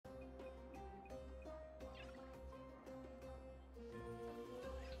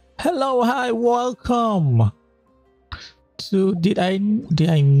Hello, hi, welcome to did I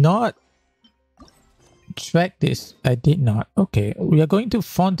not track this? I did not. Okay, we are going to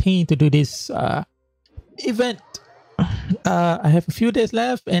Fontaine to do this event. I have a few days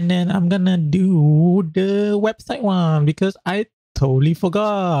left and then I'm gonna do the website one because I totally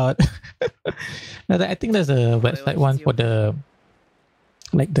forgot. I think there's a website one for the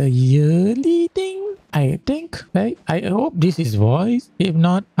the yearly thing, I think, right? I hope this is voice. If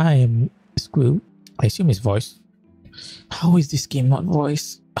not, I am screwed. I assume it's voice. How is this game not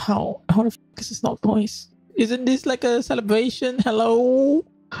voice? How the fuck is this not voice? Isn't this like a celebration? Hello?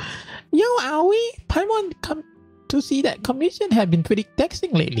 Yo, Aoi! Paimon come to see that commission have been pretty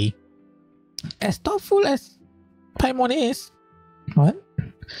taxing lately. As thoughtful as Paimon is. What?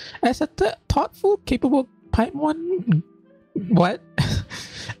 As a thoughtful, capable Paimon... What?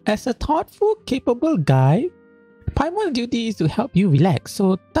 As a thoughtful, capable guy, Paimon's duty is to help you relax.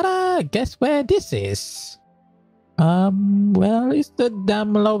 So, ta-da! Guess where this is? Well, it's the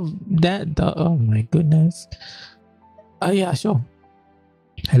Damel of that. Oh my goodness. Yeah, sure.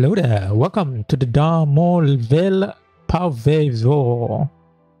 Hello there. Welcome to the Damolville Pavezo.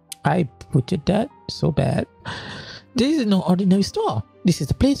 I butchered that so bad. This is no ordinary store. This is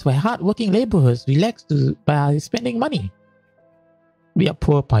the place where hard-working laborers relax by spending money. We are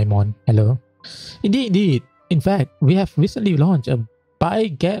poor, Paimon. Hello. Indeed. In fact, we have recently launched a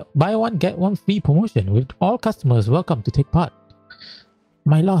buy one get one free promotion with all customers welcome to take part.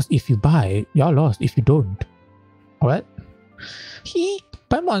 My loss if you buy, your loss if you don't. Alright?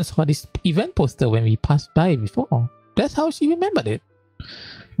 Paimon saw this event poster when we passed by before. That's how she remembered it.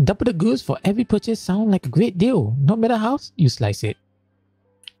 Double the goods for every purchase sound like a great deal, no matter how you slice it.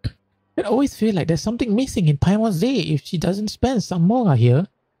 I always feel like there's something missing in Paimon's day if she doesn't spend some more here.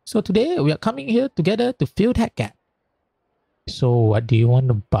 So today we are coming here together to fill that gap. So what do you want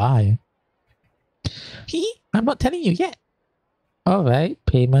to buy? I'm not telling you yet. Alright,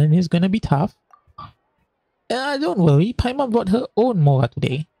 payment is gonna be tough. Don't worry, Paimon brought her own Mora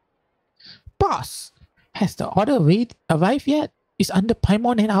today. Boss, has the order arrived yet? It's under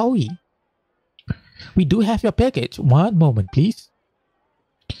Paimon and Aoi. We do have your package. One moment, please.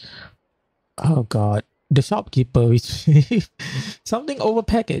 Oh god, the shopkeeper is something over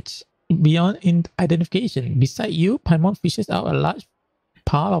packaged beyond identification. Beside you, Paimon fishes out a large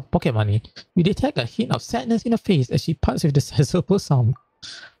pile of pocket money. You detect a hint of sadness in her face as she parts with the sizable sum.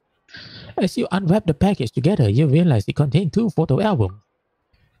 As you unwrap the package together, you realize it contains 2 photo albums.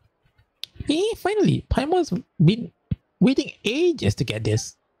 Finally, Paimon's been waiting ages to get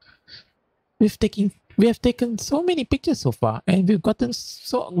this. We have taken so many pictures so far, and we've got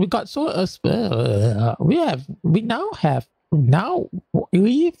so we've got a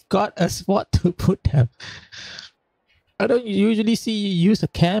spot to put them. I don't usually see you use a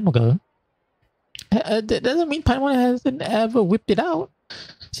camera. That doesn't mean Paimon hasn't ever whipped it out.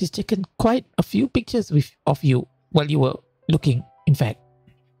 She's taken quite a few pictures of you while you were looking, in fact.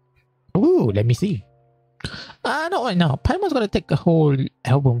 Ooh, let me see. Not right now. Paimon's gotta take a whole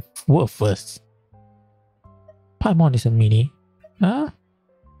album worth first. Paimon is a mini. Huh?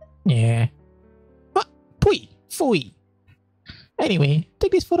 Yeah. What? Fui. Anyway,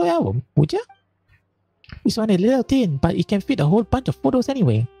 take this photo album, would ya? This one is a little thin, but it can fit a whole bunch of photos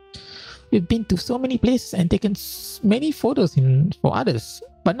anyway. We've been to so many places and taken many photos for others,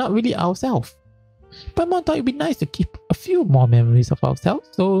 but not really ourselves. Paimon thought it'd be nice to keep a few more memories of ourselves,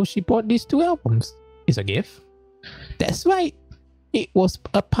 so she bought these 2 albums. It's a gift. That's right. It was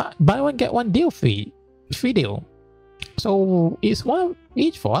a buy one get one deal free deal. So it's one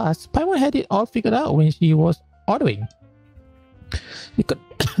each for us. Paimon had it all figured out when she was ordering. You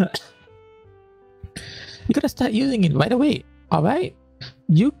gotta start using it right away. Alright?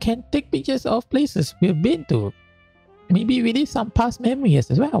 You can take pictures of places we've been to. Maybe relive some past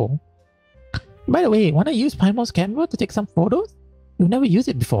memories as well. By the way, wanna use Paimon's camera to take some photos? You've never used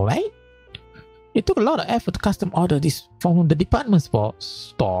it before, right? It took a lot of effort to custom order this from the department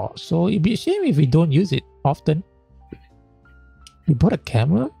store, so it'd be a shame if we don't use it often. You bought a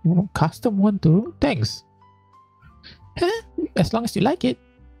camera? You want custom one too? Thanks. Huh? As long as you like it.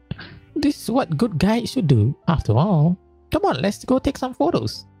 This is what good guys should do, after all. Come on, let's go take some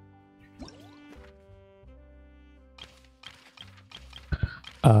photos.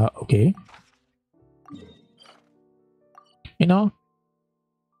 Okay. You know,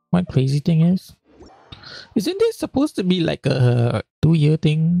 one crazy thing is, isn't this supposed to be like a 2-year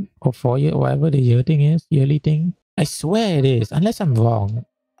thing or 4-year, whatever the year thing is, yearly thing? I swear it is, unless I'm wrong.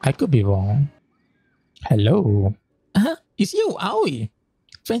 I could be wrong. Hello. It's you, Aoi.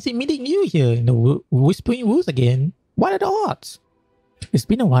 Fancy meeting you here in the Whispering Woods again. What are the odds? It's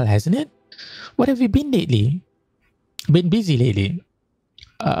been a while, hasn't it? What have you been lately? Been busy lately.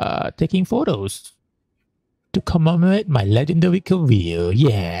 Taking photos to commemorate my legendary career.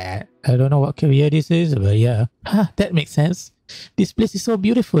 Yeah, I don't know what career this is, but yeah. That makes sense. This place is so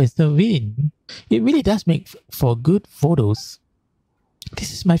beautiful and serene. It really does make for good photos.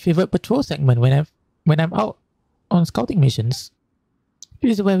 This is my favorite patrol segment when I'm out on scouting missions.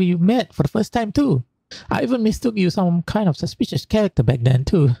 This is where we met for the first time too. I even mistook you some kind of suspicious character back then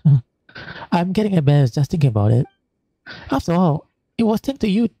too. I'm getting embarrassed just thinking about it. After all, it was thanks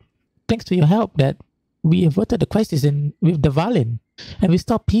to your help that we averted the crisis with the Valin, and we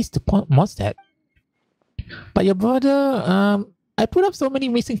stopped peace to Mondstadt. But your brother, I put up so many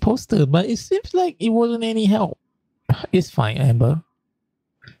missing posters, but it seems like it wasn't any help. It's fine, Amber.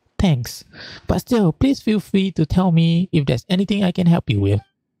 Thanks. But still, please feel free to tell me if there's anything I can help you with.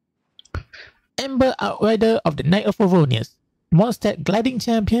 Amber, Outrider of the Knight of Favonius, Mondstadt Gliding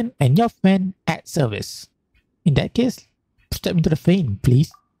Champion, and your friend at service. In that case, step into the frame,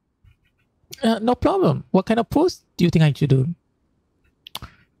 please. No problem. What kind of pose do you think I should do?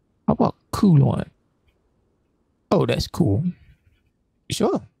 How about cool one? Oh, that's cool.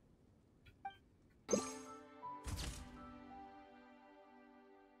 Sure.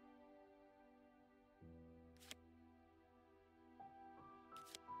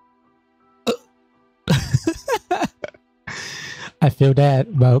 I feel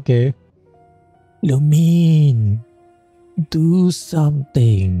that, but okay. Lumine, do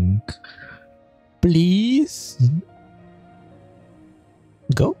something. Please?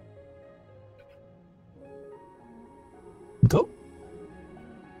 Go. Go.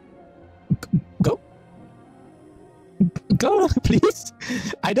 Go. Go, please.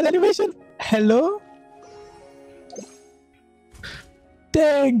 Idle animation. Hello?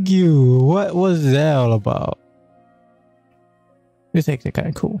 Thank you. What was that all about? This is actually kind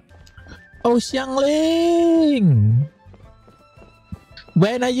of cool. Oh, Xiangling!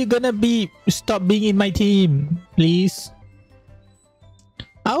 When are you gonna stop being in my team, please?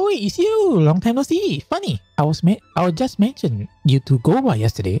 Oh, it's you! Long time no see. Funny. I was just mentioned you to Goa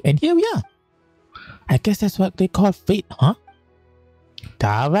yesterday, and here we are. I guess that's what they call fate, huh?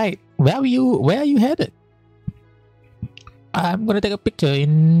 Alright. Where are you headed? I'm gonna take a picture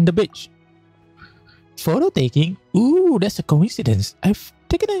in the beach. Photo taking? Ooh, that's a coincidence. I've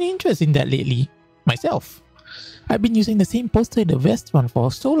taken an interest in that lately, myself. I've been using the same poster in the restaurant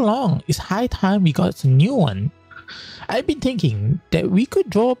for so long. It's high time we got a new one. I've been thinking that we could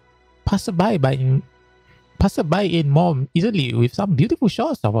draw passerby in more easily with some beautiful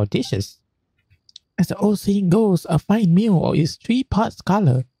shots of our dishes. As the old saying goes, a fine meal is 3 parts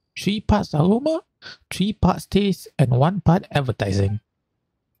color, 3 parts aroma, 3 parts taste, and 1 part advertising.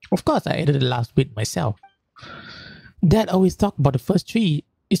 Of course, I added the last bit myself. Dad always talked about the first 3.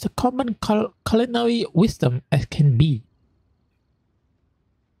 It's a common culinary wisdom as can be.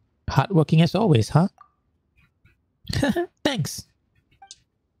 Hardworking as always, huh? Thanks.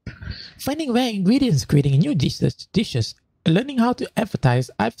 Finding rare ingredients, creating new dishes, learning how to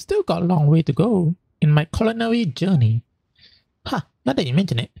advertise, I've still got a long way to go in my culinary journey. Now that you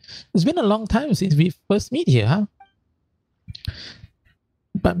mention it, it's been a long time since we first met here, huh?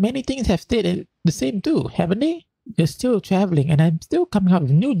 But many things have stayed the same too, haven't they? You're still traveling and I'm still coming up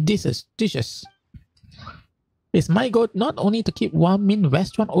with new dishes. It's my goal not only to keep one Min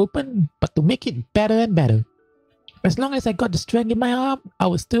restaurant open, but to make it better and better. As long as I got the strength in my arm, I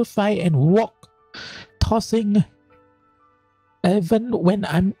will still fight and walk, tossing, even when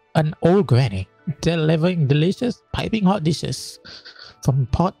I'm an old granny, delivering delicious, piping hot dishes from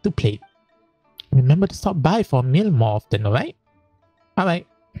pot to plate. Remember to stop by for a meal more often, alright? Alright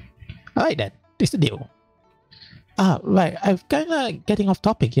then, it's the deal. Right, I'm kinda getting off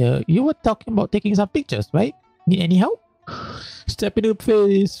topic here. You were talking about taking some pictures, right? Need any help? Step into the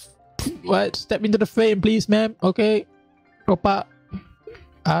face. What? Step into the frame, please, ma'am. Okay. Opa.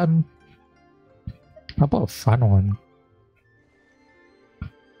 How about a fun one?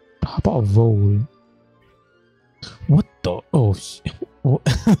 How about a roll? What the? Oh, shit.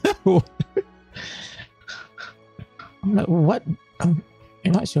 I'm like, what? I'm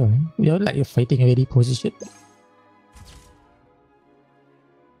not sure. You're like you're fighting already position.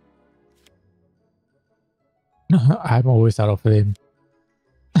 I'm always out of frame.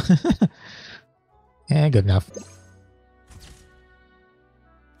 Yeah, good enough.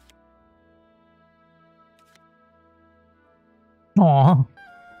 Aww.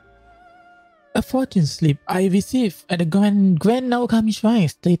 A fortune slip I received at the Grand Naokami Shrine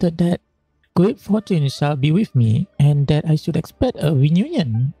stated that great fortune shall be with me and that I should expect a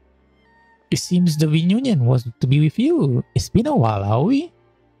reunion. It seems the reunion was to be with you. It's been a while, are we?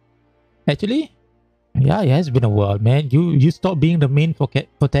 Actually, yeah, it has been a while, man. You stopped being the main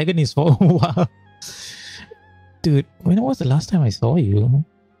protagonist for a while. Dude, when was the last time I saw you?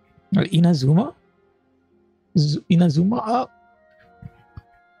 Inazuma? Inazuma?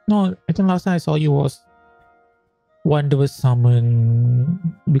 No, I think last time I saw you was one that was summoned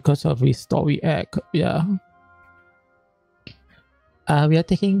because of his story arc. Yeah. We are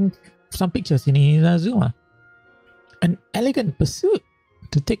taking some pictures in Inazuma. An elegant pursuit.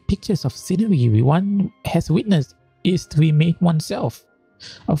 To take pictures of scenery one has witnessed is to remake oneself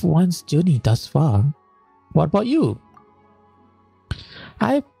of one's journey thus far. What about you?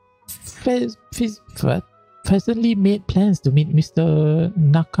 I presently made plans to meet Mr.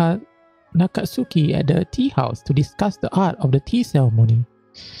 Nakatsuki at the tea house to discuss the art of the tea ceremony.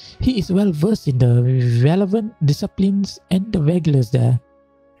 He is well versed in the relevant disciplines and the regulars there.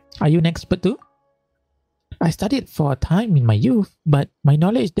 Are you an expert too? I studied for a time in my youth, but my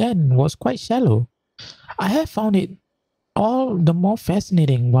knowledge then was quite shallow. I have found it all the more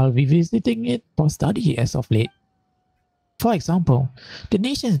fascinating while revisiting it for study as of late. For example, the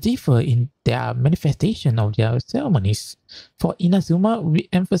nations differ in their manifestation of their ceremonies. For Inazuma, we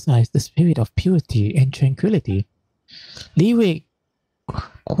emphasize the spirit of purity and tranquility. Liyue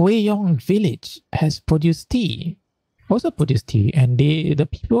village has produced tea, and the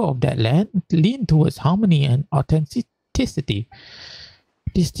people of that land lean towards harmony and authenticity.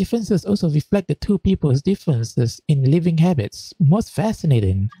 These differences also reflect the two people's differences in living habits. Most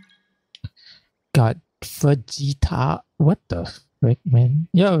fascinating. God, Vegeta, what the frick, man?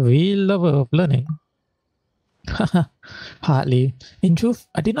 You're a real lover of learning. Hardly. In truth,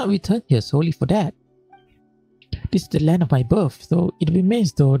 I did not return here solely for that. This is the land of my birth, so it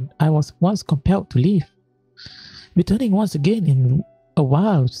remains though I was once compelled to leave. Returning once again in a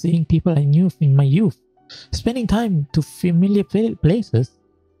while, seeing people I knew in my youth, spending time to familiar places.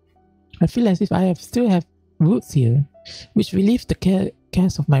 I feel as if I still have roots here, which relieves the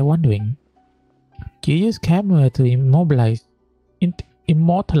cares of my wandering. You use camera to immortalize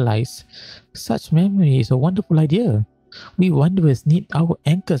such memory is a wonderful idea. We wanderers need our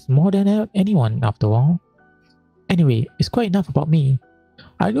anchors more than anyone, after all. Anyway, it's quite enough about me.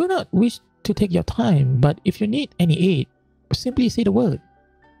 I do not wish to take your time, but if you need any aid, simply say the word.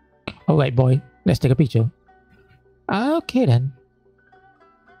 Alright boy, let's take a picture. Okay then.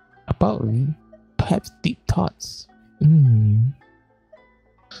 About perhaps deep thoughts.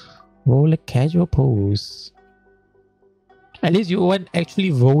 Roll a casual pose. At least you weren't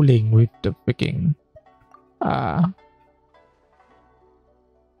actually rolling with the freaking... I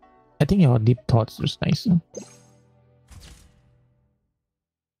think your deep thoughts was nicer.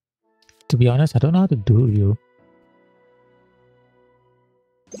 To be honest, I don't know how to do you.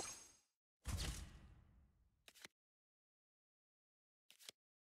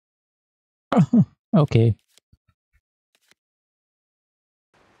 Okay.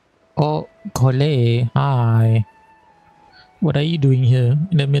 Oh, Cole, hi. What are you doing here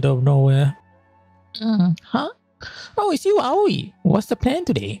in the middle of nowhere? Huh? Oh, it's you, Aoi. What's the plan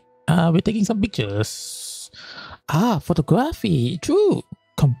today? We're taking some pictures. Photography. True.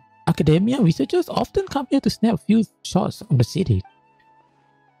 Academia researchers often come here to snap a few shots of the city.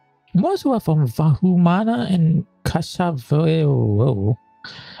 Most who are from Vahumana and Kashavero,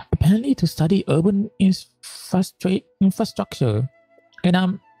 apparently to study urban infrastructure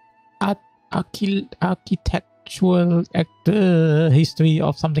and architectural history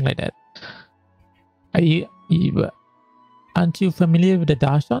of something like that. Aren't you familiar with the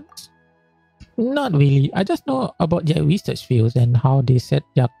Darshans? Not really. I just know about their research fields and how they set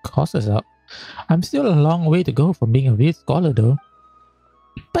their courses up. I'm still a long way to go from being a real scholar though.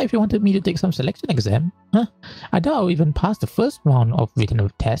 But if you wanted me to take some selection exam, I doubt I'll even pass the first round of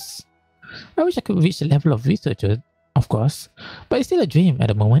written tests. I wish I could reach the level of researcher, of course, but it's still a dream at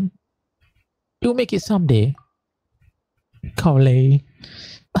the moment. You'll make it someday. Cole.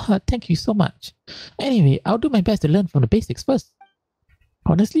 Thank you so much. Anyway, I'll do my best to learn from the basics first.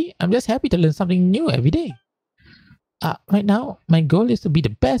 Honestly, I'm just happy to learn something new every day. Right now, my goal is to be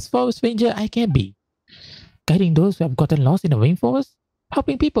the best forest ranger I can be. Guiding those who have gotten lost in the rainforest,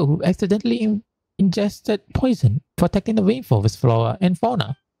 helping people who accidentally ingested poison, protecting the rainforest flora and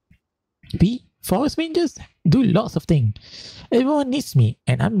fauna. We, forest rangers, do lots of things. Everyone needs me,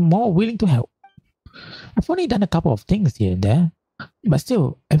 and I'm more willing to help. I've only done a couple of things here and there, but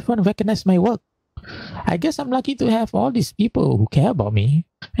still, everyone recognizes my work. I guess I'm lucky to have all these people who care about me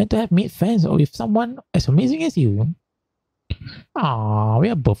and to have made friends with someone as amazing as you. Aww, we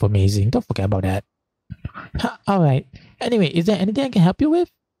are both amazing. Don't forget about that. Alright. Anyway, is there anything I can help you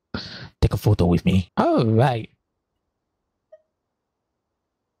with? The take a photo with me. All right.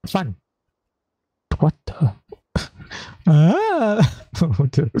 Fun. What the? Ah.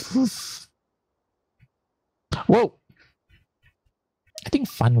 Whoa. I think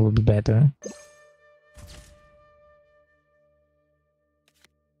fun will be better.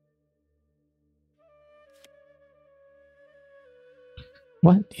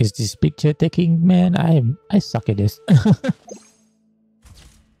 What is this picture taking, man? I suck at this.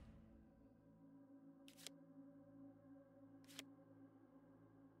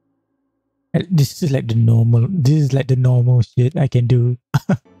 This is like the normal. This is like the normal shit I can do.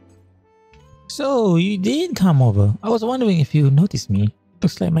 So you did come over. I was wondering if you noticed me.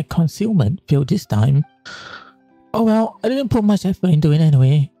 Looks like my concealment failed this time. Oh well, I didn't put much effort into it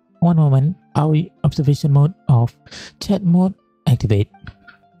anyway. One moment. Our observation mode off. Chat mode activate.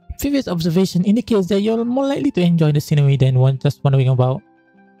 Previous observation indicates that you're more likely to enjoy the scenery than one just wondering about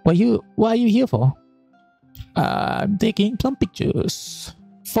what are you here for? I'm taking some pictures.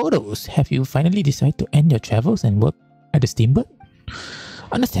 Photos. Have you finally decided to end your travels and work at the steamboat?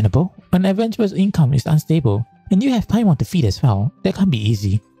 Understandable. An adventurer's income is unstable, and you have Paimon to feed as well. That can't be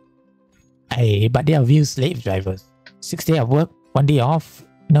easy. Hey, but they are real slave drivers. 6 days of work, 1 day off.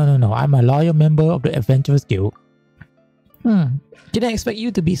 No. I'm a loyal member of the Adventurers Guild. Didn't expect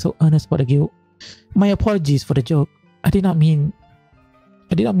you to be so earnest for the guild. My apologies for the joke. I did not mean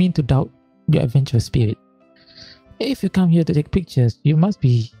to doubt your adventurous spirit. If you come here to take pictures, they must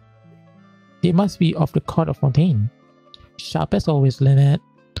be of the court of Fontaine. Sharp as always, Lynette.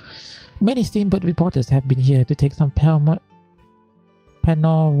 Many steamboat reporters have been here to take some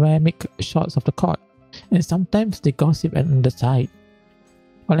panoramic shots of the court, and sometimes they gossip on the side.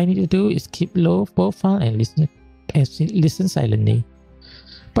 All I need to do is keep low profile and listen silently.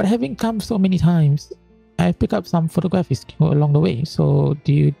 But having come so many times, I've picked up some photography skill along the way. So,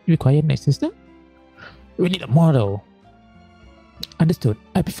 do you require an assistant? We need a model. Understood.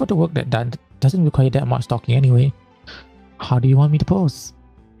 I prefer the work that doesn't require that much talking anyway. How do you want me to pose?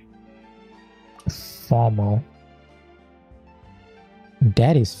 Formal.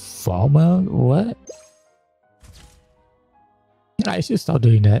 That is formal? What? I should stop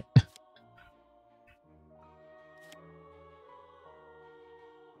doing that.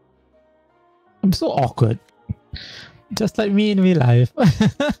 I'm so awkward. Just like me in real life.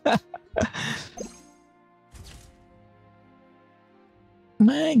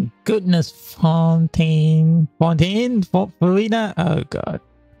 My goodness, Fontaine, Farina. Oh god.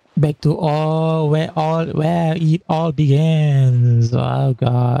 Back to where it all begins. Oh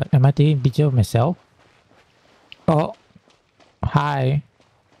god. Am I taking a picture of myself? Oh. Hi.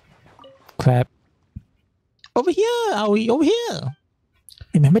 Crap. Over here, are we over here?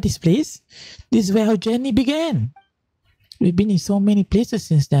 Remember this place? This is where our journey began. We've been in so many places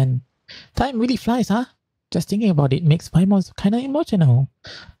since then. Time really flies, huh? Just thinking about it makes Paimon kind of emotional.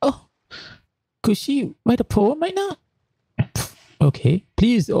 Oh, could she write a poem right now? Okay,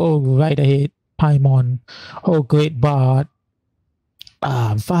 please, right ahead, Paimon. Oh, great bard.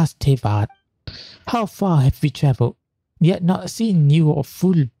 Vast Teyvat. How far have we traveled? Yet not seen you or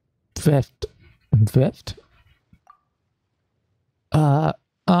full theft. Theft? And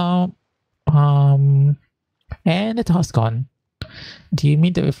the toss gone. Do you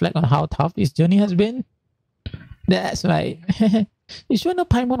mean to reflect on how tough this journey has been? That's right. You sure know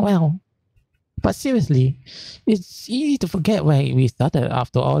Paimon well. But seriously, it's easy to forget where we started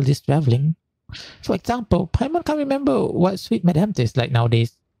after all this traveling. For example, Paimon can't remember what sweet madame tastes like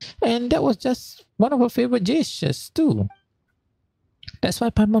nowadays. And that was just one of her favorite dishes too. That's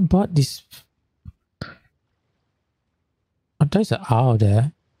why Paimon bought this... Oh, there's an owl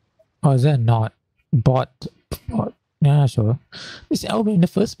there. Or is that not? Bought... Yeah, sure. This album in the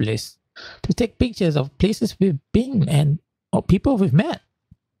first place. To take pictures of places we've been and or people we've met.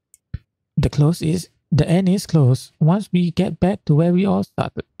 The end is close. Once we get back to where we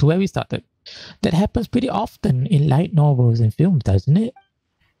started. That happens pretty often in light novels and films, doesn't it?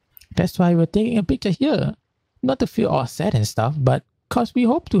 That's why we're taking a picture here. Not to feel all sad and stuff, but because we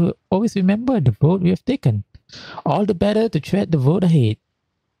hope to always remember the road we have taken. All the better to tread the road ahead.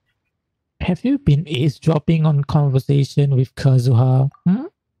 Have you been eavesdropping on conversation with Kazuha?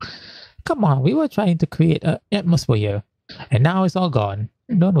 Come on, we were trying to create an atmosphere here. And now it's all gone.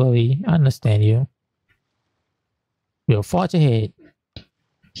 Don't worry, I understand you. We'll forge ahead.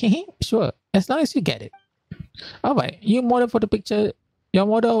 Sure, as long as you get it. Alright, your model for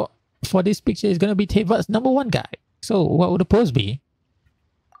this picture is gonna be Teyvat's #1 guy. So what would the pose be?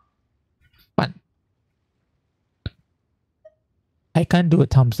 Fun. I can't do a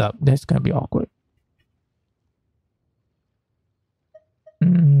thumbs up. That's gonna be awkward.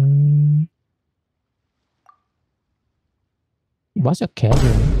 What's your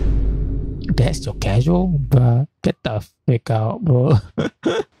casual? That's your casual? Bruh, get the frick out, bro.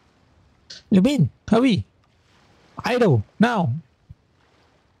 You mean? Hurry! Idle! Now!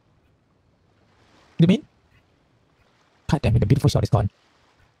 You mean? God damn it, the beautiful shot is gone.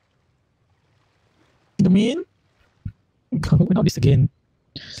 You mean? We're not this again.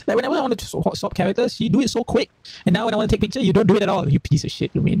 Like whenever I want to swap characters, you do it so quick. And now when I want to take picture, you don't do it at all. You piece of shit,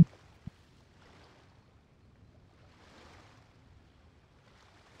 you mean?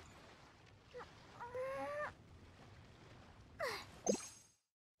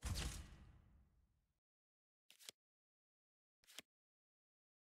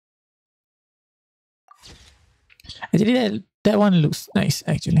 Actually, that one looks nice,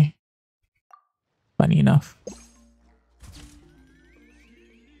 actually. Funny enough.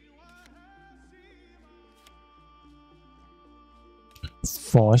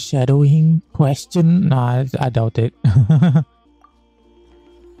 Foreshadowing question? Nah, I doubt it.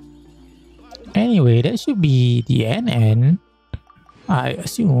 Anyway, that should be the end. I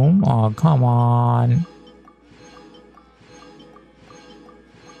assume. Oh, come on.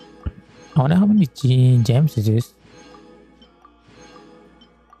 I wonder how many gems is this?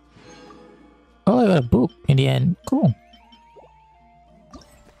 Oh, I got a book in the end. Cool.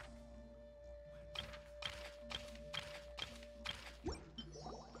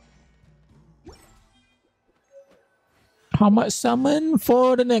 How much summon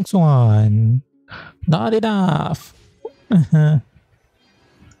for the next one? Not enough.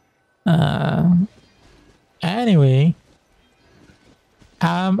 Anyway,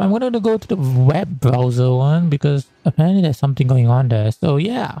 I'm gonna go to the web browser one because apparently there's something going on there. So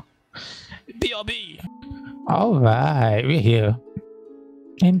yeah, BRB. All right, we're here.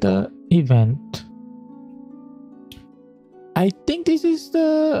 Enter event. I think this is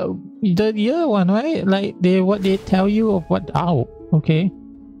the year one, right? Like what they tell you of what out. Okay.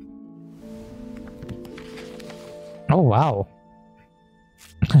 Oh wow.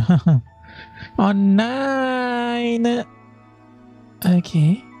 On 9.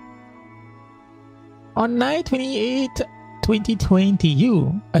 Okay. On 9/28/2020,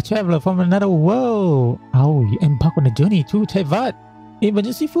 you, a traveler from another world. Oh, you embark on a journey to Teyvat.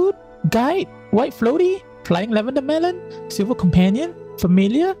 Emergency food, guide, white floaty, flying lavender melon, silver companion,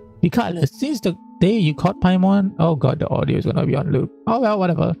 familiar, regardless. Since the day you caught Paimon, oh god, the audio is gonna be on loop. Oh well,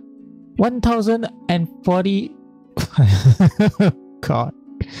 whatever. 1040. God.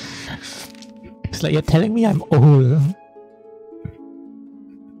 It's like you're telling me I'm old.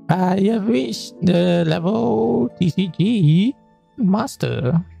 You have reached the level TCG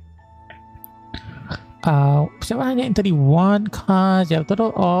Master. 731 cards. You have a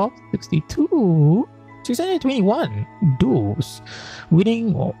total of 62. 621 duels.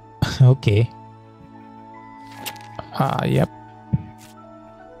 Winning. Oh, okay. Yep.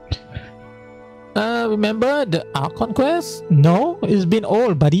 Remember the Archon quest? No, it's been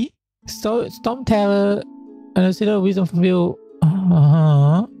old, buddy. So Storm Terror and Cedar Wisdom Fulfill.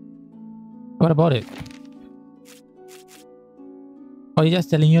 What about it? Oh, you're just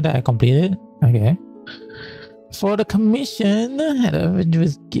telling you that I completed? Okay. For the commission,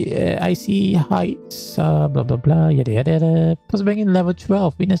 Icy Heights, blah blah blah, yada yada yada. Plus bringing level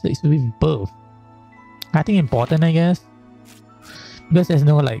 12, witness is with both. I think important, I guess. Because there's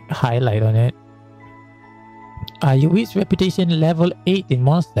no like highlight on it. You reach reputation level 8 in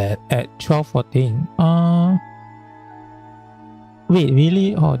Mondstadt at 1214. Wait,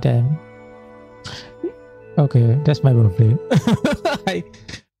 really? Oh damn. Okay, that's my birthday.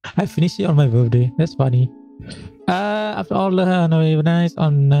 I finished it on my birthday. That's funny. After all, no, nice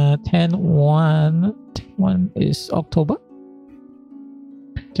on 10/1. 10/1 is October.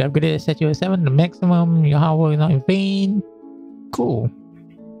 To upgrade it, set you at 7, the maximum. Your hard work is not in vain. Cool.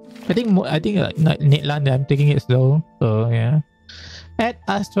 I think Netland, I'm taking it slow. So yeah. Add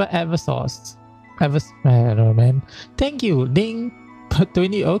Astra Eversource. I don't know, man. Thank you, Ding.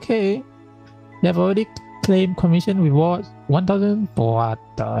 20. Okay. You have already claimed commission rewards 1,000. What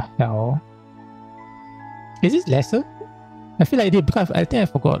the hell? Is this lesser? I feel like I did because I think I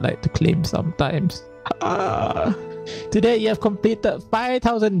forgot like to claim sometimes. Today you have completed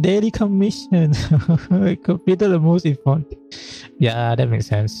 5,000 daily commissions. Completed the most important. Yeah, that makes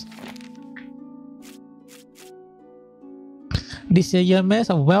sense. This year you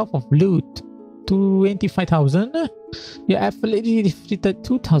amassed a wealth of loot. 25,000. You absolutely defeated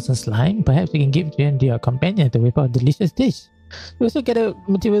 2,000 slime. Perhaps you can give Jen your companion to whip out a delicious dish. You also get a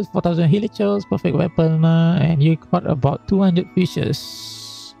materials 4,000 helichels, perfect weapon, and you caught about 200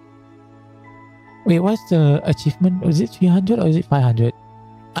 fishes. Wait, what's the achievement? Is it 300 or is it 500?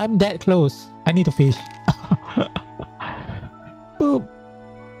 I'm that close. I need to fish.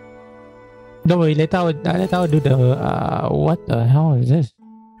 Don't worry, later I'll do the what the hell is this?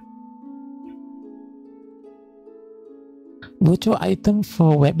 Virtual item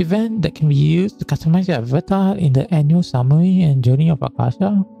for web event that can be used to customize your avatar in the annual summary and journey of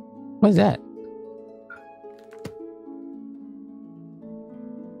Akasha. What's that?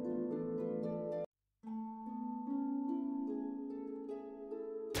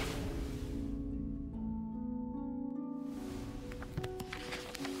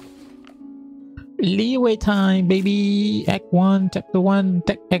 Liyue time, baby. Act 1, Chapter 1,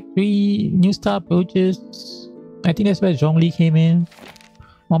 Act 3, new star approaches. I think that's where Zhongli came in.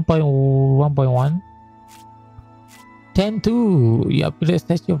 1.1. 10.2. You upgraded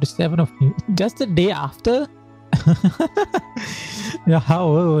statue of the 7th of... Just the day after? Yeah,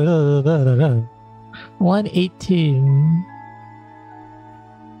 how? 118.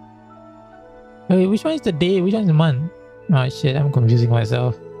 Wait, which one is the day? Which one is the month? Oh shit, I'm confusing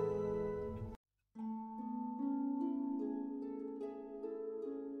myself.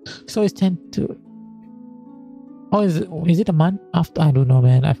 So it's 10.2. Oh, is it a month after? I don't know,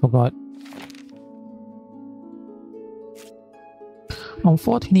 man. I forgot. On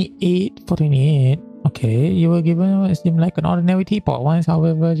 428. Okay, you were given it seemed like an ordinary teapot once,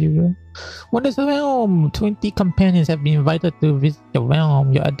 however, you were... Wonders the realm! 20 companions have been invited to visit the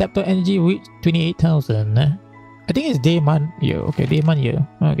realm. Your adapter energy reached 28,000. I think it's day, month, year. Okay, day, month, year.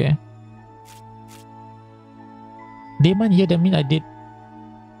 Okay. Day, month, year, that means I did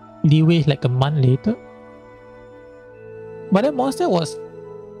Liyue like a month later. But that monster was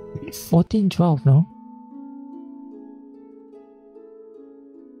 1412, no?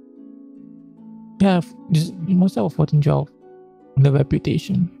 Yeah, monster was 1412. The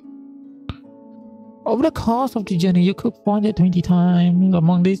reputation. Over the course of the journey, you cooked 420 times.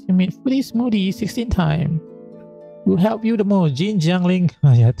 Among these, you made fruity smoothie 16 times. Who helped you the most? Jin Jiangling.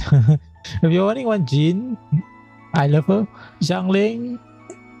 If you're only one Jin, I love her. Jiangling,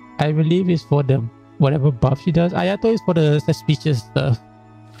 I believe, is for the whatever buff she does. Ayato is for the suspicious stuff.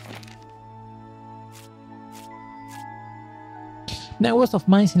 Networks of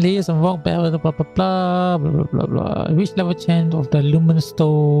mines and layers and rock barrels, blah blah blah blah blah blah. Reach level 10 of the lumen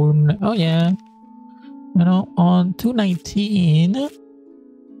stone. Oh yeah. You know, on 219.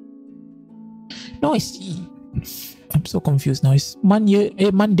 No, it's... I'm so confused now. It's Monday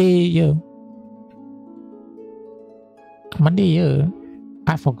year. Monday year.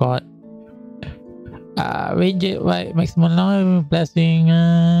 I forgot. Range it right, maximum life blessing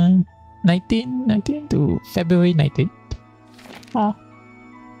 19 to February 19th. Oh.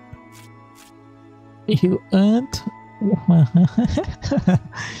 You earned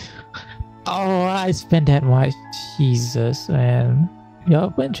oh, I spent that much. Jesus, man. Your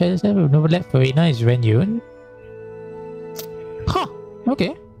open treasures have never left Farina is Renyun. Huh,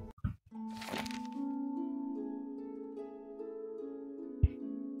 okay.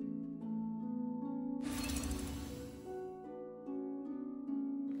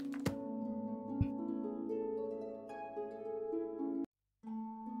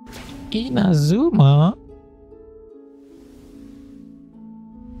 Inazuma.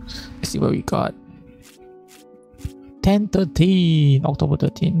 Let's see what we got. 10/13, October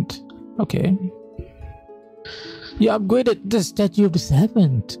 13th. Okay. You upgraded the statue of the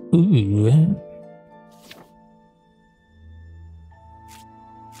 7th. Ooh.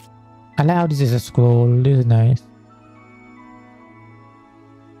 I like how this is a scroll. This is nice.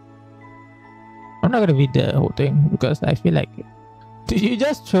 I'm not gonna read the whole thing because I feel like... Did you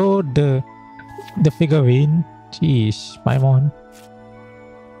just throw the figurine? Jeez, Paimon.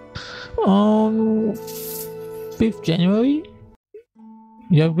 5th January?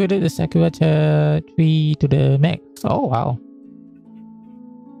 You upgraded the Sakura tree to the max. Oh wow.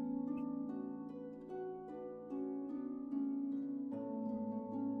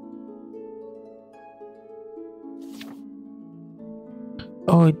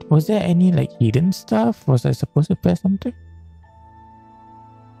 Oh, was there any like hidden stuff? Was I supposed to press something?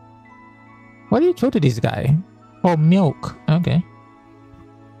 What do you throw to this guy? Oh, milk. Okay.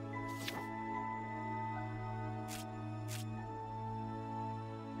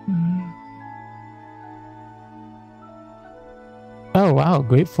 Oh wow,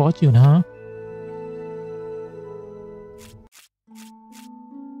 great fortune, huh?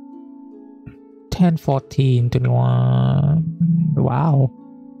 $10, $14, $21. Wow.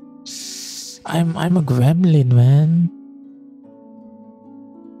 I'm a gremlin, man.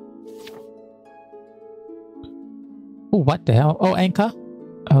 Oh, what the hell? Oh, anchor?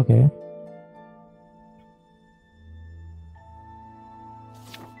 Okay.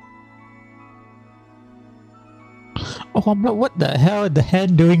 Oh, I'm like, what the hell? The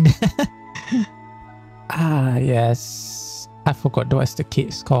hand doing that? Ah, yes. I forgot what's the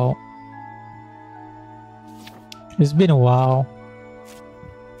case called. It's been a while.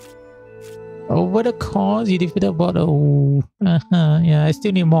 Over the course, you defeated Bottle. Yeah, I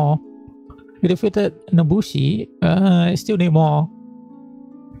still need more. You defeated Nobushi. I still need more.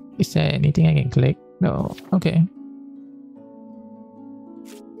 Is there anything I can click? No. Okay.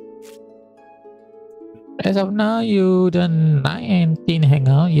 As of now, you done 9 and 10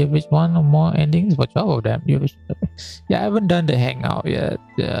 hangout. You have reached one or more endings for 12 of them. Yeah, I haven't done the hangout yet.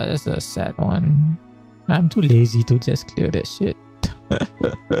 Yeah, that's a sad one. I'm too lazy to just clear that shit.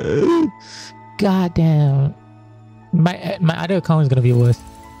 God damn. My other account is gonna be worse.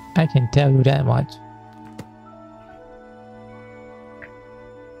 I can tell you that much.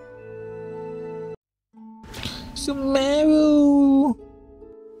 Sumeru!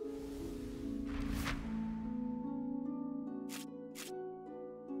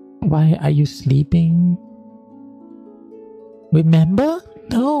 Why are you sleeping? Remember?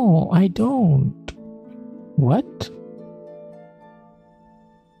 No, I don't. What?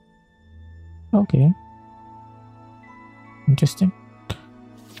 Okay. Interesting.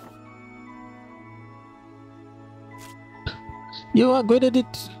 You are good at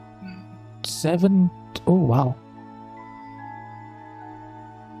it. 7. Oh, wow.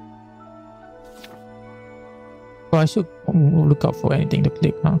 Oh, I should look out for anything to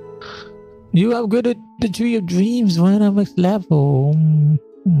click, huh? You upgraded the Tree of Dreams one of max level.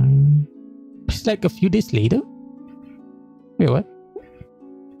 It's like a few days later. Wait, what?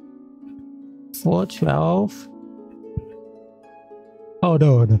 412. Oh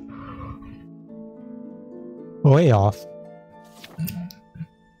no, no. Way off.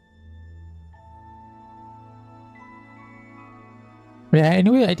 Yeah,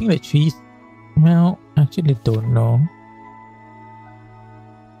 anyway, I think the trees. Well, actually, don't know.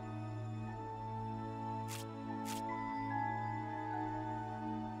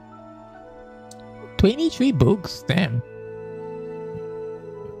 $23 books, damn.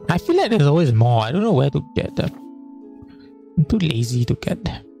 I feel like there's always more. I don't know where to get them. I'm too lazy to get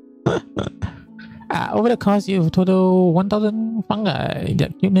them. Over the course, you've total 1,000 fungi. Their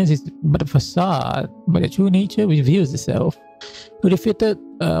cuteness is but a facade, but their true nature reveals itself. You defeated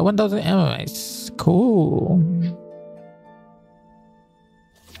 1,000 emeralds. Cool.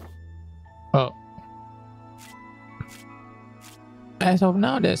 Oh. As of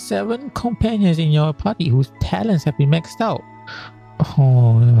now, there's 7 companions in your party whose talents have been maxed out.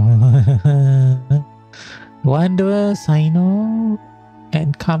 Oh no. Wanderer Sino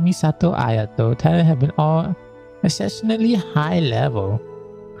and Kamisato Ayato talent have been all exceptionally high level.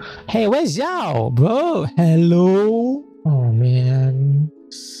 Hey, where's Yao, bro? Hello. Oh man.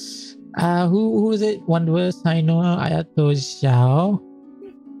 Who is it? Wanderer Sino Ayato Xiao.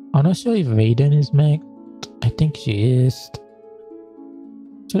 I'm not sure if Raiden is max. I think she is.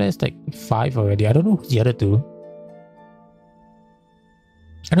 So that's like 5 already. I don't know who's the other 2.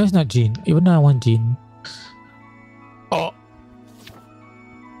 I know it's not Jean, even though I want Jean. Oh!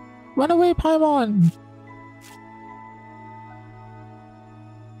 Run away, Paimon!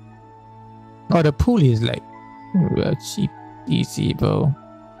 Oh, the pool is like real cheap, easy, bro.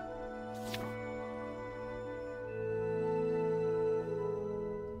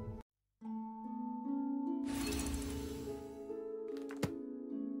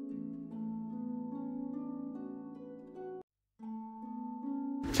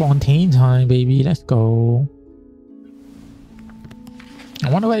 Fontaine time, baby. Let's go.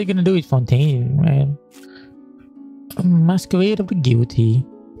 I wonder what you're gonna do with Fontaine, man. Masquerade of the Guilty.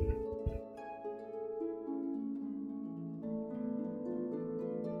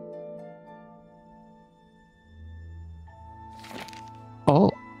 Oh,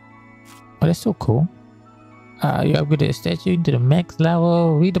 that's so cool. You upgraded a statue into the max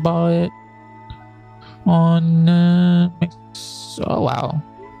level. Read about it on max. Oh wow.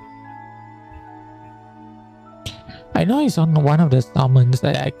 I know it's on one of the summons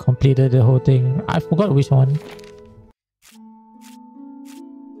that I completed the whole thing. I forgot which one.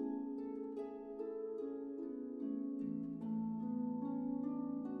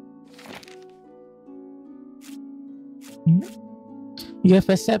 You have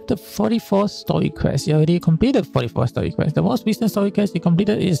accepted 44 story quests. You already completed 44 story quests. The most recent story quest you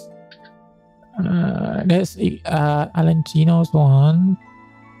completed is there's Alentino's one.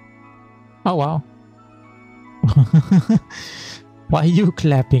 Oh wow. Why are you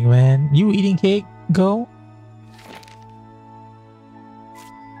clapping, man? You eating cake? Go.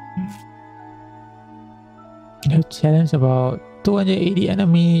 You challenge about 280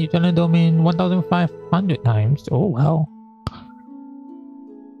 enemy tunnel domain 1,500 times. Oh wow.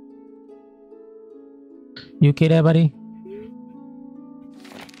 You okay there, buddy?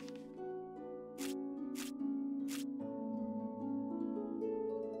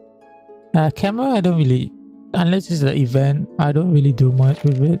 Camera, I don't really, unless it's the event, I don't really do much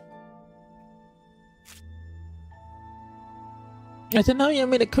with it. As of now, you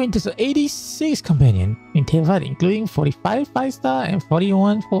made acquaintance of 86 companion in Teyvat, including 45 5-star and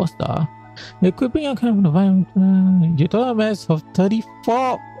 41 4-star. Equipping your kind of environment, you total mass of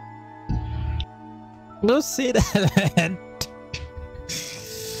 34. Don't say that, man.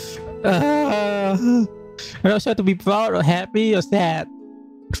 I'm not sure to be proud or happy or sad.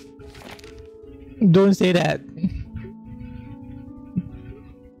 Don't say that.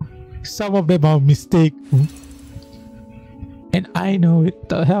 Some of them are mistake. And I know it.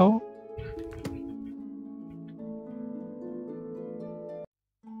 The hell?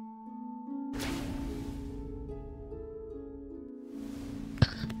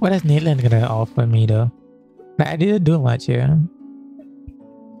 What is Nathan gonna offer me though? Like, I didn't do much here.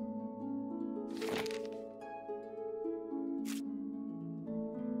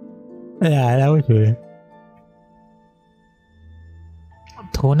 Yeah, that was good.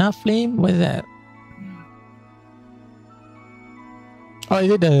 Toner flame? What is that? Oh,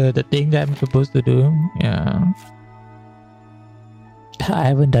 is it the thing that I'm supposed to do? Yeah. I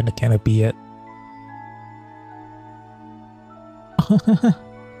haven't done the canopy yet.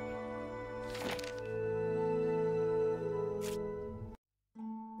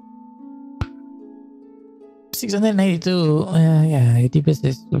 $692. Yeah,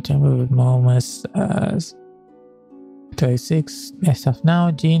 80% September with Momus. 36 as of now.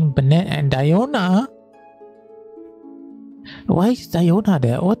 Jean, Bennett, and Diona. Why is Diona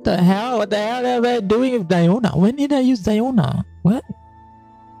there? What the hell? What the hell am I doing with Diona? When did I use Diona? What?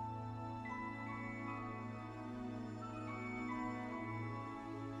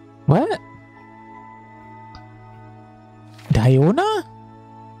 What? Diona?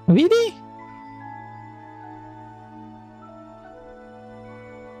 Really?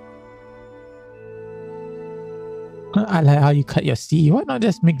 I like how you cut your C. Why not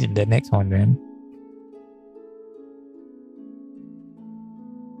just make it the next one then?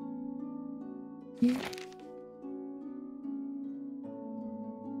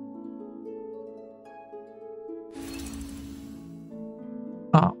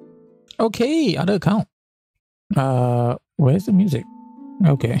 Oh, okay, other account. Where's the music?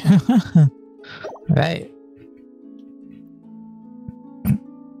 Okay. Right.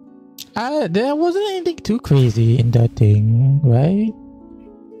 There wasn't anything too crazy in that thing, right?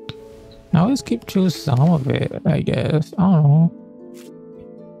 I always keep through some of it, I guess. I don't know.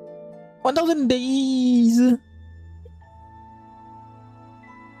 1,000 days!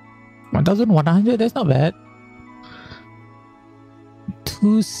 1,100? That's not bad.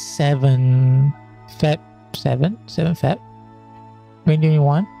 27 Feb 7 Feb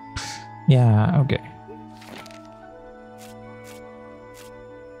 2021. Yeah, okay.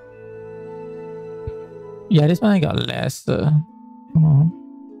 Yeah, this one I got less.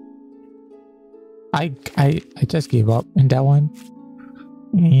 I just gave up in that one.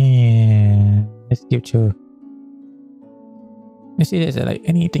 Yeah, let's give two. Let's see if there's like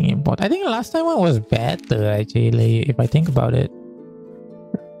anything important. I think the last time one was better actually, if I think about it.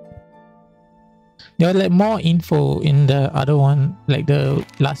 There was like more info in the other one, like the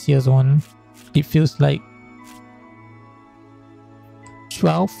last year's one. It feels like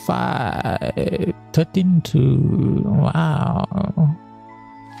 12/5, 13/2. Wow.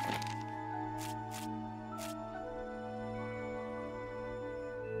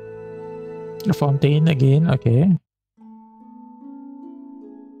 Fontaine again, okay.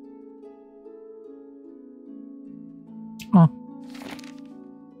 Oh.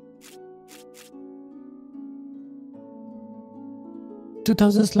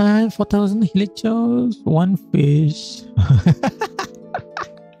 $2,000 slime, 4,000 hilichos, one fish.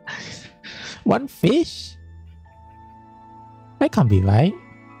 One fish? That can't be right.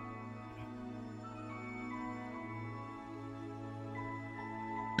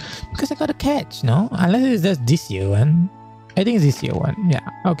 Because I got a catch, no? Unless it's just this year one. I think it's this year one. Yeah,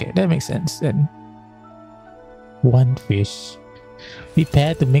 okay, that makes sense then. One fish.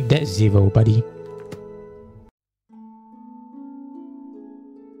 Prepare to make that 0, buddy.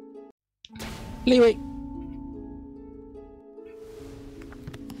 Liyue.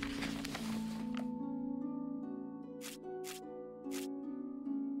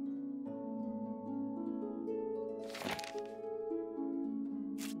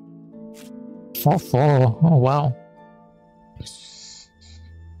 Four. Oh wow.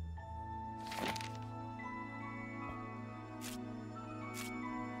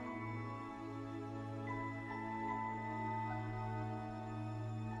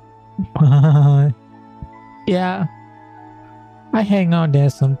 Yeah, I hang out there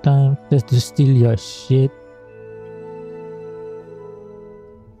sometimes just to steal your shit.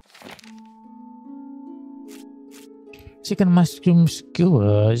 Chicken mushroom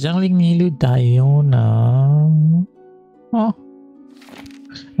skewer, jungling Nilu Diona. Oh,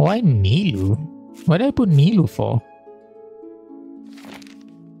 why Nilu? What did I put Nilu for?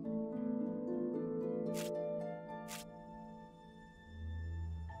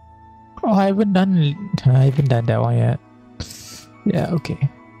 Oh, I haven't done that one yet. Yeah, okay.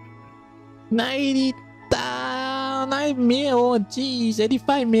 90 9 mil, jeez,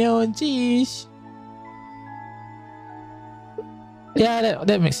 85 mil, jeez. Yeah,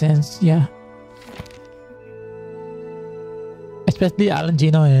 that makes sense, yeah. Especially Alan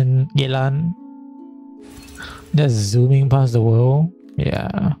Gino and Gilan. Just zooming past the world.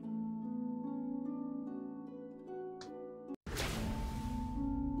 Yeah.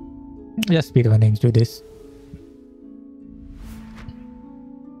 Just speedrunning through this.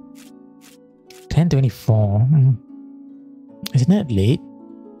 10:24. Isn't that late?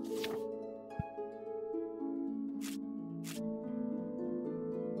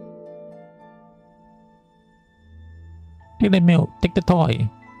 Take the milk. Take the toy.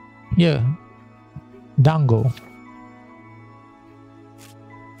 Yeah. Dango.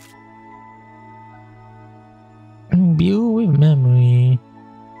 Imbue with memory.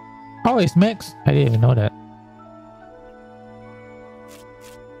 Oh, it's Max. I didn't even know that.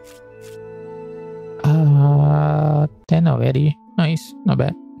 10 already. Nice. Not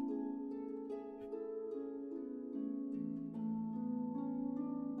bad.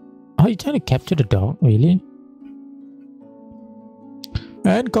 Oh, you trying to capture the dog? Really?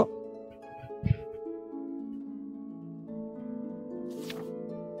 And go.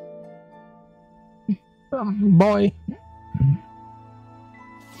 Boy.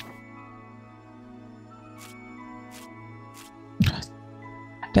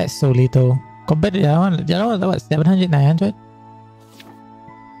 That's so little. Compared to the other one, was what, 700, 900?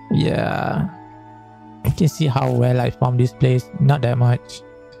 Yeah. I can see how well I farmed this place. Not that much.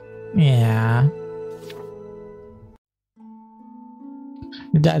 Yeah.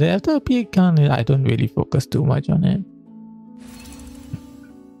 The FTP account, I don't really focus too much on it.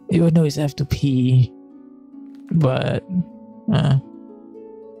 Even though it's F2P. But...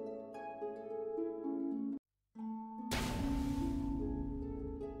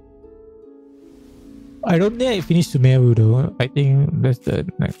 I don't think I finished Sumeru though. I think that's the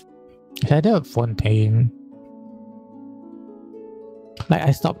next. I had a Fontaine. Like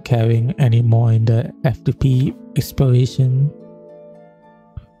I stopped caring anymore in the F2P exploration.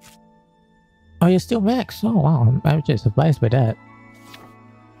 Oh, you're still max? Oh wow, I'm just surprised by that.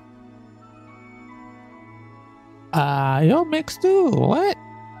 You're max too? What?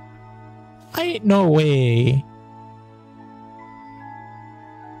 Ain't no way.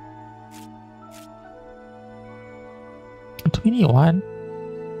 $21.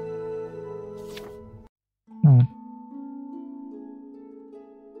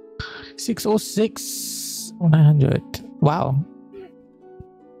 606 900. Wow.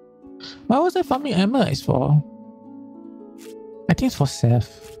 What was I farming Emma for? I think it's for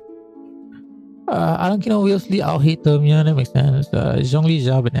Seth. Alankino obviously out hit them, yeah, that makes sense. Zhongli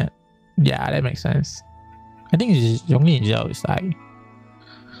Zhao Bennett. Yeah, that makes sense. I think it's Zhongli and Zhao is like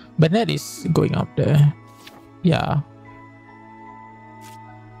Bennett is going up there. Yeah.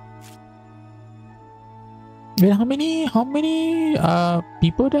 Wait, how many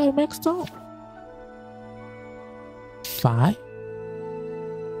people did I maxed out? 5?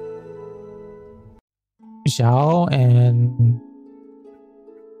 Zhao and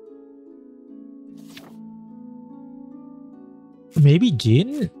maybe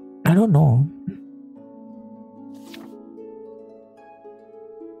Jin? I don't know.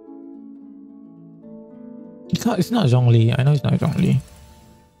 It's not Zhongli. I know it's not Zhongli.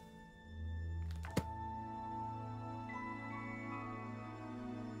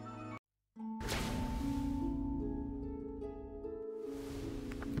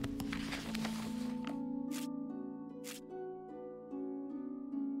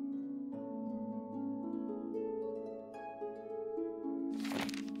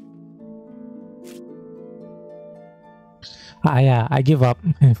 Yeah, I give up.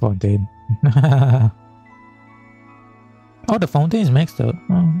 Fontaine. Oh, the Fontaine is maxed out.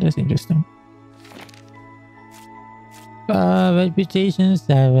 Oh, that's interesting. Reputation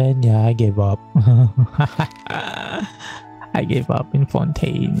 7. Yeah, I gave up. I gave up in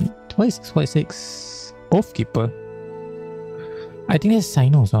Fontaine. 26. Oathkeeper. I think there's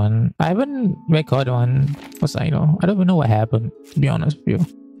Sino's one. I haven't recorded one for Sino. I don't even know what happened, to be honest with you.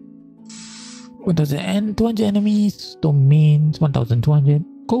 What does it end? 200 enemies, domains, 1200.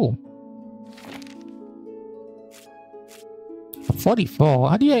 Cool. 44.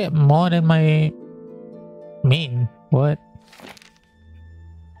 How do you get more than my main? What?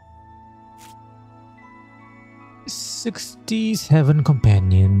 67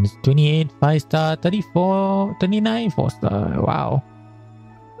 companions, 28 5-star, 34, 29 4-star. Wow.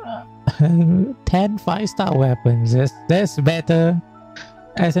 10 5-star weapons. That's better.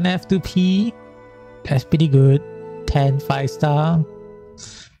 As an F2P, that's pretty good. 10 5-star.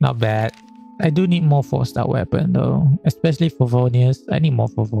 Not bad. I do need more 4-star weapon though. Especially for Vonius. I need more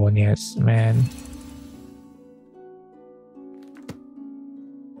for Vonius, man.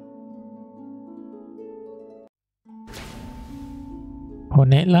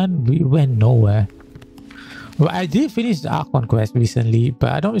 Honetland, we went nowhere. Well, I did finish the Archon quest recently,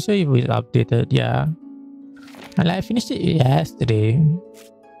 but I'm not sure if it's updated. Yeah. And I finished it yesterday.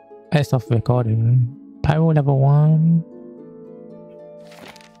 As of recording. Pyro level 1.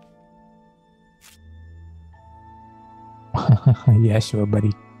 Yeah, sure,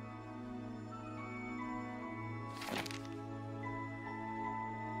 buddy.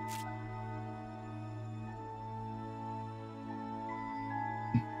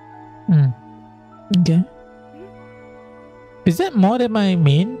 Okay. Is that more than my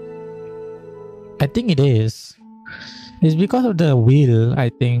main? I think it is. It's because of the wheel, I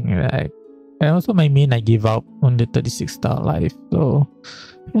think. Like, and also my main, I give up on the 36-star life. So,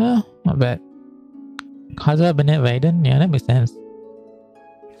 yeah, not bad. Kazuha, Bennett, Raiden? Yeah, that makes sense.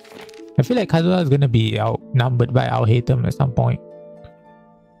 I feel like Kazuha is gonna be outnumbered by our Hatem at some point.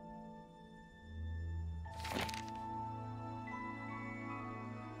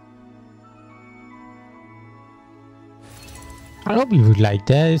 I hope you would like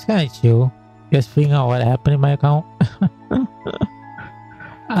that. It's kind of chill. Just figuring out what happened in my account.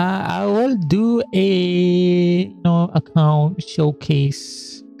 I will do a account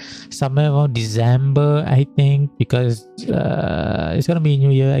showcase somewhere around December, I think, because it's gonna be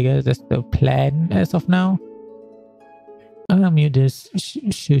New Year. I guess that's the plan as of now. I'm gonna mute this.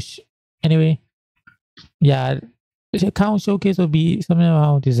 Shush. Anyway, yeah, the account showcase will be somewhere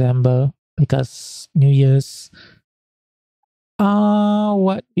around December because New Year's.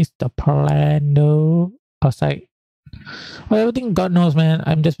 What is the plan though? Outside. Well, everything God knows, man.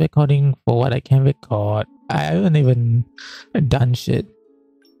 I'm just recording for what I can record. I haven't even done shit.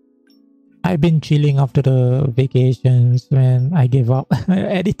 I've been chilling after the vacations, man. I gave up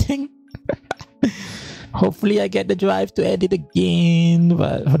editing. Hopefully I get the drive to edit again.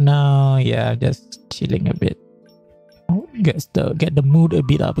 But for now, yeah, just chilling a bit. Get the mood a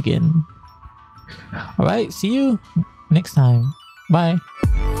bit up again. Alright, see you next time. Bye.